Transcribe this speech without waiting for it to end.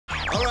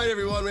All right,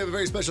 everyone, we have a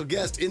very special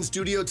guest in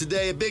studio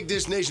today. A Big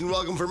Dish Nation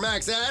welcome for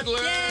Max Adler.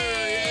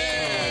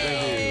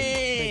 Yay!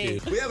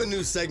 We have a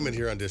new segment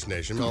here on Dish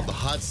Nation called The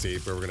Hot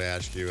Seat, where we're going to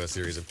ask you a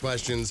series of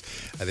questions.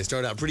 They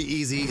start out pretty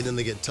easy, and then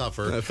they get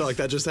tougher. I felt like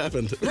that just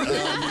happened.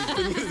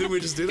 Did we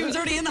just do that? He was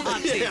already in the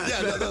hot seat.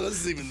 Yeah, no,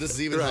 this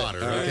is even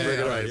hotter. All right,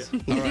 Okay, all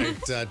all right.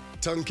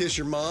 Tongue kiss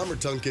your mom or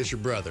tongue kiss your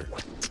brother?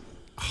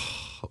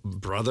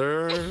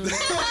 Brother,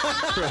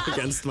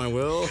 against my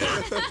will.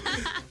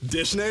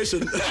 Dish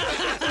Nation.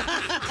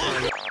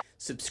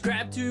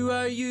 Subscribe to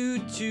our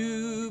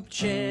YouTube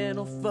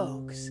channel,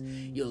 folks.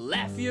 You'll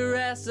laugh your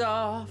ass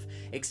off,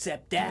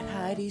 except at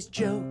Heidi's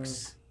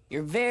jokes.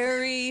 You're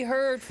very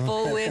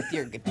hurtful with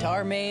your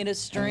guitar made of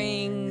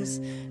strings.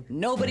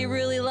 Nobody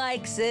really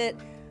likes it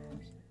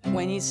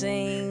when you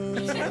sing.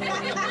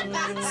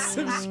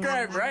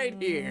 Subscribe right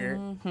here.